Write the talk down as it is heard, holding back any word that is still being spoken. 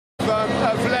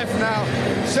have left now.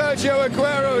 Sergio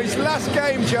Aguero, his last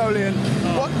game, Jolien.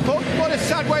 What a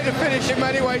sad way to finish in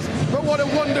many ways, but what a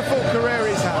wonderful career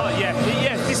he's had. Oh, yeah,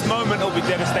 this moment will be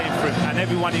devastating for him and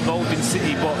everyone involved in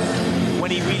City, but when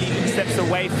he really steps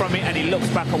away from it and he looks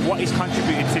back at what he's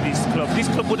contributed to this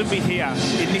club wouldn't be here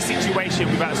in this situation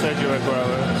without Sergio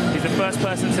Aguero. He's the first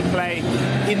person to play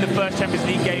in the first Champions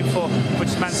League game for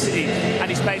Man City, and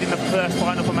he's played in the first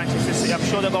final for Manchester City. I'm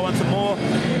sure they'll go on to more,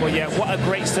 but yeah, what a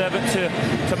great servant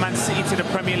to Man City, to the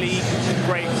Premier League.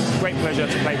 Great pleasure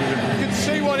to play with him. You can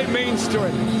see what it means to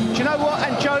him. Do you know what?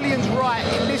 And Jolien's right.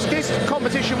 This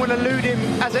competition will elude him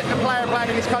as a player playing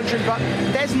in this country, but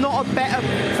there's not a better,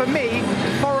 for me,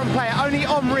 foreign player. Only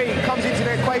Henry comes into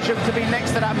the equation to be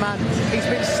next to that man. He's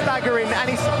been staggering,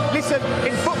 and listen,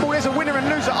 in football there's a winner and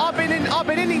loser. I've been in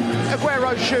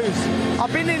Aguero's shoes.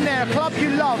 I've been in there, a club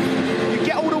you love. You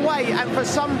get all the way, and for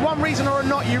one reason or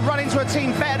not, you run into a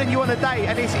team better than you on a day,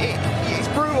 and it's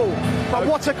brutal. But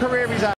what a career he's had.